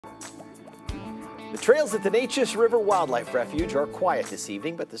The trails at the Neches River Wildlife Refuge are quiet this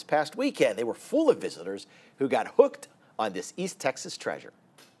evening, but this past weekend they were full of visitors who got hooked on this East Texas treasure.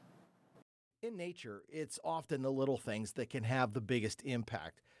 In nature, it's often the little things that can have the biggest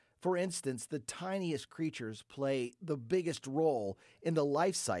impact. For instance, the tiniest creatures play the biggest role in the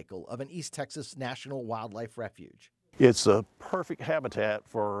life cycle of an East Texas National Wildlife Refuge. It's a perfect habitat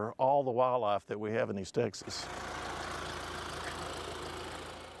for all the wildlife that we have in East Texas.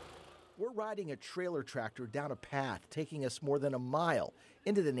 We're riding a trailer tractor down a path taking us more than a mile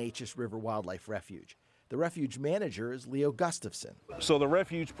into the Neches River Wildlife Refuge. The refuge manager is Leo Gustafson. So the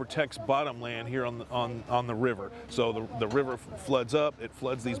refuge protects bottomland here on the river. So the river floods up, it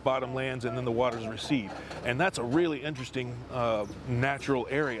floods these bottomlands, and then the waters recede. And that's a really interesting natural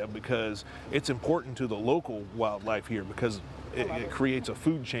area because it's important to the local wildlife here because it creates a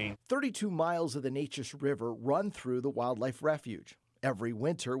food chain. 32 miles of the Neches River run through the wildlife refuge. Every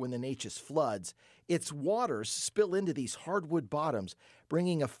winter when the Neches floods, its waters spill into these hardwood bottoms,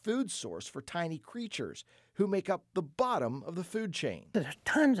 bringing a food source for tiny creatures who make up the bottom of the food chain. There's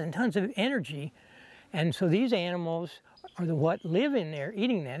tons and tons of energy, and so these animals are what live in there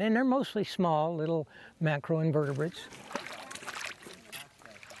eating that, and they're mostly small little macroinvertebrates.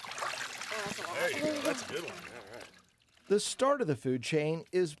 There you go, that's a good one. All right. The start of the food chain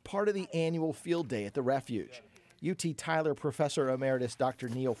is part of the annual field day at the refuge. UT Tyler Professor Emeritus Dr.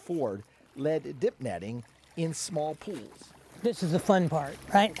 Neil Ford led dip netting in small pools. This is the fun part,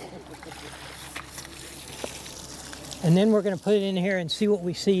 right? And then we're going to put it in here and see what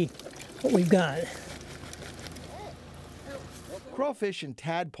we've got. Crawfish and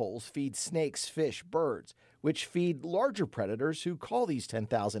tadpoles feed snakes, fish, birds, which feed larger predators who call these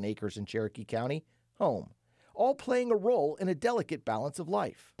 10,000 acres in Cherokee County home, all playing a role in a delicate balance of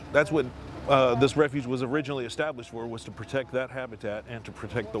life. That's what this refuge was originally established for, was to protect that habitat and to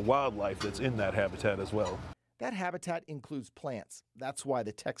protect the wildlife that's in that habitat as well. That habitat includes plants. That's why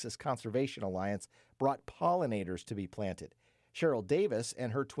the Texas Conservation Alliance brought pollinators to be planted. Cheryl Davis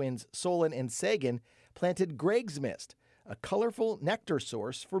and her twins Solon and Sagan planted Greg's Mist, a colorful nectar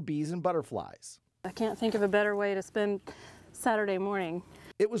source for bees and butterflies. I can't think of a better way to spend Saturday morning.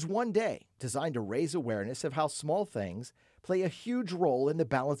 It was one day designed to raise awareness of how small things play a huge role in the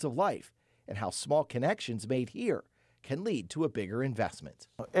balance of life and how small connections made here can lead to a bigger investment.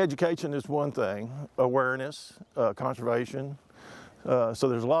 Education is one thing, awareness, conservation. So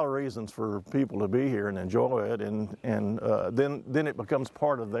there's a lot of reasons for people to be here and enjoy it, and then it becomes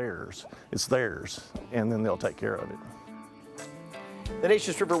part of theirs. It's theirs, and then they'll take care of it. The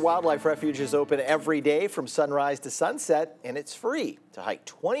Neches River Wildlife Refuge is open every day from sunrise to sunset, and it's free to hike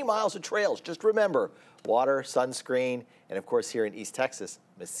 20 miles of trails. Just remember, water, sunscreen, and of course here in East Texas,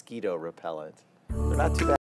 mosquito repellent. They're not too bad.